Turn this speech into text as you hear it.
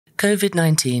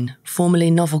COVID-19,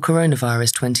 formerly Novel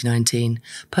Coronavirus 2019,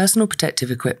 Personal Protective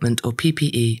Equipment or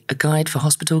PPE, a guide for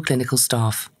hospital clinical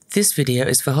staff. This video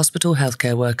is for hospital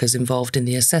healthcare workers involved in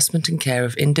the assessment and care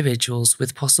of individuals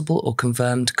with possible or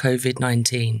confirmed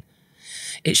COVID-19.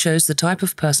 It shows the type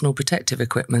of personal protective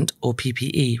equipment or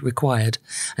PPE required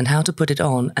and how to put it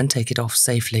on and take it off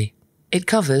safely. It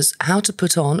covers how to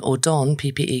put on or don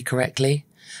PPE correctly,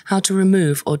 how to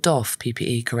remove or doff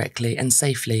PPE correctly and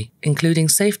safely, including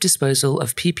safe disposal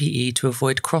of PPE to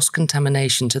avoid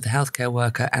cross-contamination to the healthcare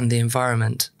worker and the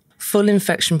environment. Full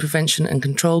infection prevention and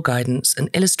control guidance and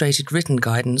illustrated written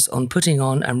guidance on putting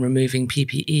on and removing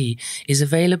PPE is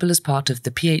available as part of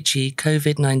the PHE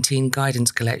COVID-19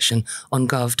 guidance collection on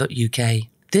gov.uk.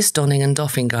 This donning and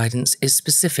doffing guidance is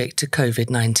specific to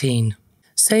COVID-19.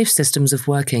 Safe systems of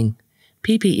working.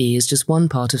 PPE is just one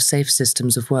part of safe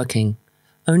systems of working.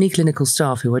 Only clinical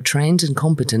staff who are trained and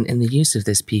competent in the use of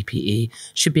this PPE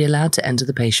should be allowed to enter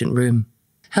the patient room.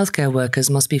 Healthcare workers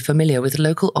must be familiar with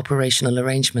local operational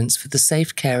arrangements for the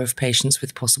safe care of patients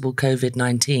with possible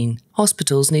COVID-19.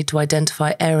 Hospitals need to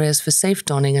identify areas for safe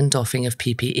donning and doffing of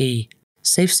PPE.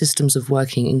 Safe systems of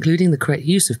working, including the correct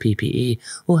use of PPE,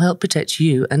 will help protect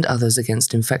you and others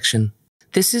against infection.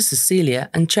 This is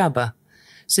Cecilia and Chaba.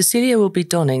 Cecilia will be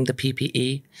donning the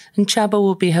PPE, and Chaba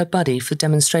will be her buddy for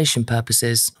demonstration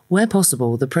purposes. Where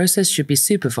possible, the process should be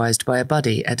supervised by a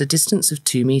buddy at a distance of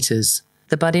 2 meters.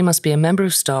 The buddy must be a member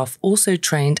of staff also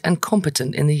trained and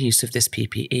competent in the use of this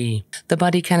PPE. The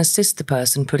buddy can assist the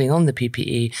person putting on the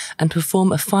PPE and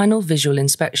perform a final visual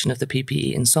inspection of the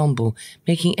PPE ensemble,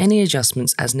 making any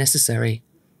adjustments as necessary.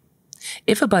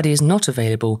 If a buddy is not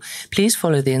available, please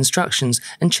follow the instructions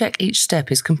and check each step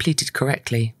is completed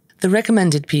correctly. The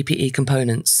recommended PPE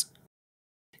components: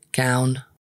 gown,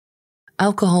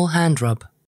 alcohol hand rub,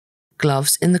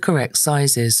 gloves in the correct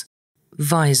sizes,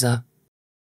 visor,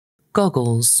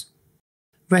 goggles,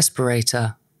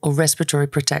 respirator or respiratory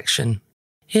protection.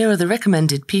 Here are the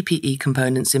recommended PPE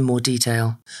components in more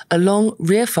detail. A long,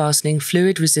 rear-fastening,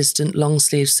 fluid-resistant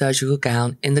long-sleeve surgical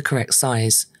gown in the correct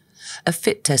size. A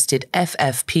fit-tested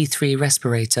FFP3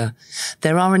 respirator.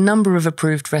 There are a number of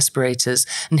approved respirators,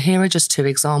 and here are just 2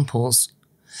 examples.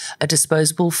 A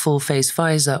disposable full-face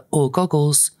visor or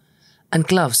goggles, and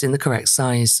gloves in the correct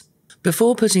size.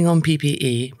 Before putting on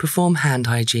PPE, perform hand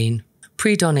hygiene.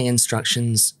 Pre-donning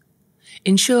instructions.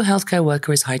 Ensure healthcare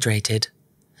worker is hydrated.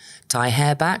 Tie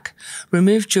hair back,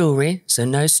 remove jewellery, so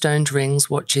no stoned rings,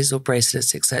 watches or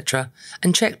bracelets, etc.,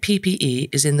 and check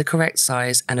PPE is in the correct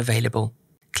size and available.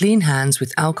 Clean hands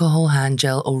with alcohol hand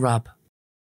gel or rub.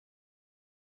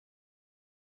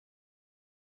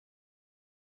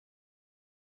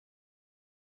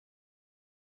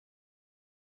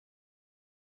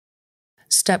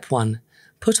 Step 1.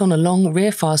 Put on a long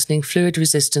rear-fastening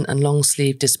fluid-resistant and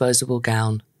long-sleeve disposable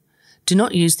gown. Do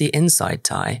not use the inside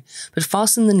tie, but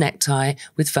fasten the necktie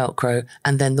with Velcro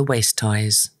and then the waist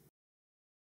ties.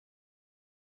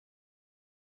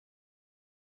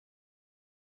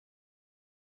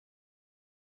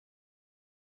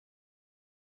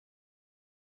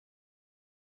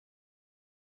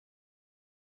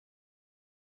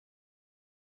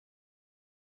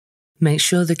 Make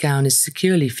sure the gown is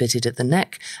securely fitted at the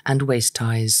neck and waist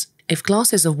ties. If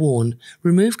glasses are worn,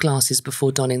 remove glasses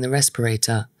before donning the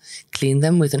respirator. Clean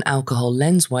them with an alcohol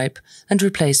lens wipe and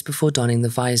replace before donning the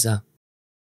visor.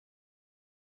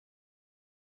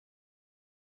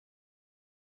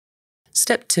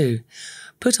 Step 2.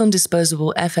 Put on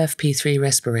disposable FFP3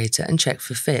 respirator and check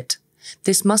for fit.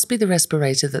 This must be the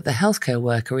respirator that the healthcare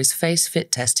worker is face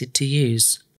fit tested to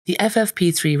use. The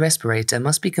FFP3 respirator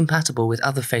must be compatible with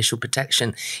other facial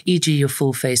protection, e.g. your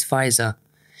full face visor.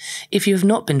 If you have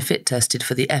not been fit tested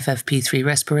for the FFP3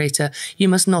 respirator, you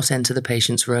must not enter the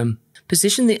patient's room.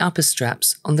 Position the upper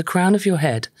straps on the crown of your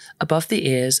head, above the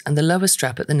ears and the lower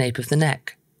strap at the nape of the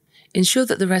neck. Ensure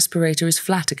that the respirator is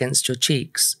flat against your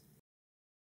cheeks.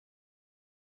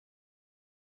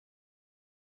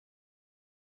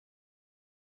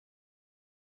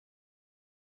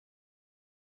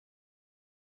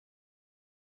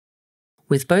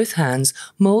 With both hands,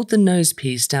 mould the nose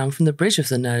piece down from the bridge of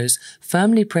the nose,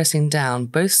 firmly pressing down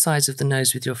both sides of the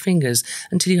nose with your fingers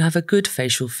until you have a good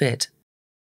facial fit.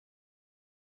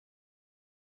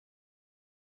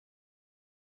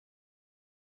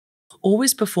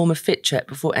 Always perform a fit check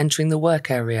before entering the work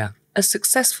area. A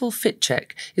successful fit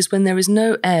check is when there is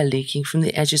no air leaking from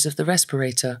the edges of the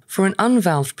respirator. For an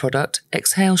unvalved product,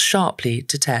 exhale sharply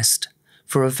to test.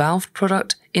 For a valved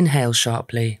product, inhale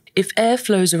sharply. If air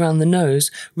flows around the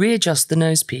nose, readjust the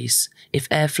nosepiece. If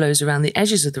air flows around the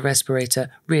edges of the respirator,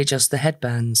 readjust the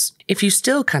headbands. If you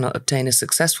still cannot obtain a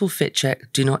successful fit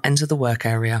check, do not enter the work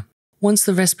area. Once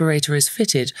the respirator is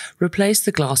fitted, replace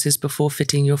the glasses before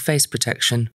fitting your face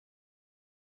protection.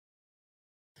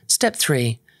 Step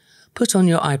 3. Put on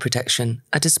your eye protection.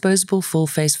 A disposable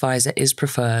full-face visor is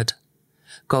preferred.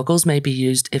 Goggles may be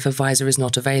used if a visor is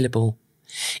not available.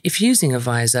 If using a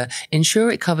visor,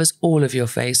 ensure it covers all of your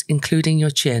face, including your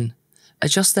chin.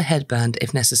 Adjust the headband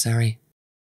if necessary.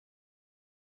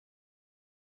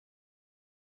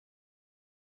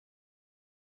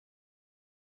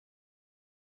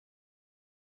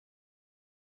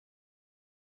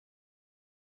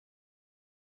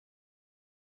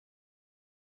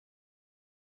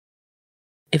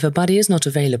 If a buddy is not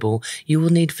available, you will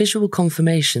need visual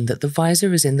confirmation that the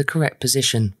visor is in the correct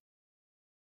position.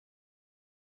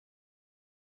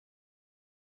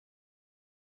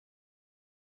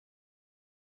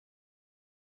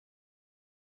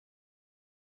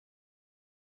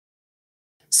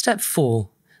 Step 4.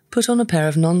 Put on a pair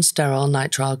of non-sterile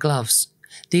nitrile gloves.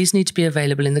 These need to be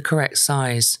available in the correct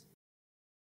size.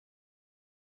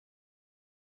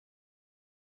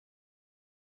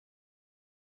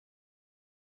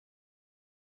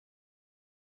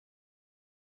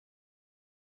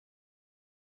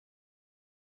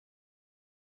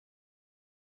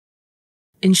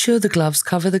 Ensure the gloves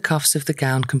cover the cuffs of the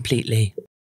gown completely.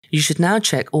 You should now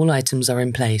check all items are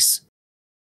in place.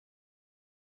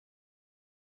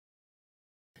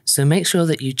 So make sure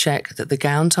that you check that the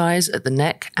gown ties at the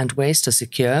neck and waist are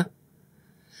secure,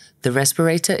 the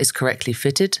respirator is correctly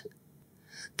fitted,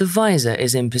 the visor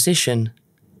is in position,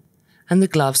 and the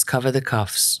gloves cover the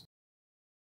cuffs.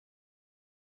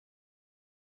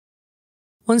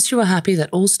 Once you are happy that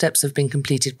all steps have been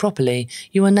completed properly,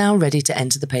 you are now ready to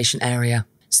enter the patient area.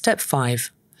 Step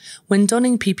 5. When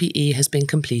donning PPE has been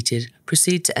completed,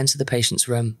 proceed to enter the patient's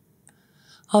room.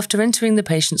 After entering the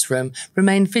patient's room,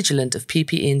 remain vigilant of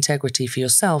PPE integrity for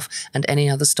yourself and any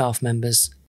other staff members.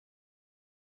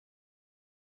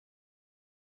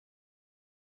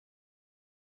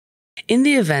 In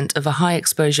the event of a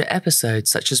high-exposure episode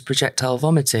such as projectile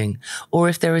vomiting, or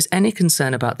if there is any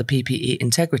concern about the PPE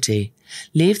integrity,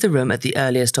 leave the room at the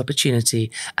earliest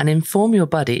opportunity and inform your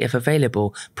buddy if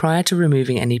available prior to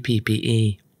removing any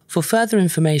PPE. For further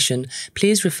information,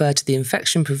 please refer to the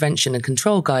Infection Prevention and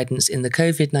Control Guidance in the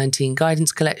COVID-19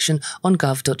 Guidance Collection on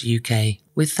gov.uk.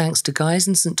 With thanks to Guy's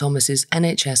and St Thomas's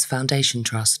NHS Foundation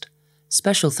Trust.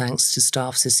 Special thanks to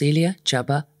staff Cecilia,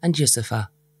 Jabba and Yusufa.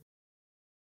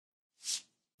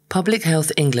 Public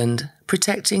Health England,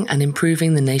 protecting and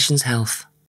improving the nation's health.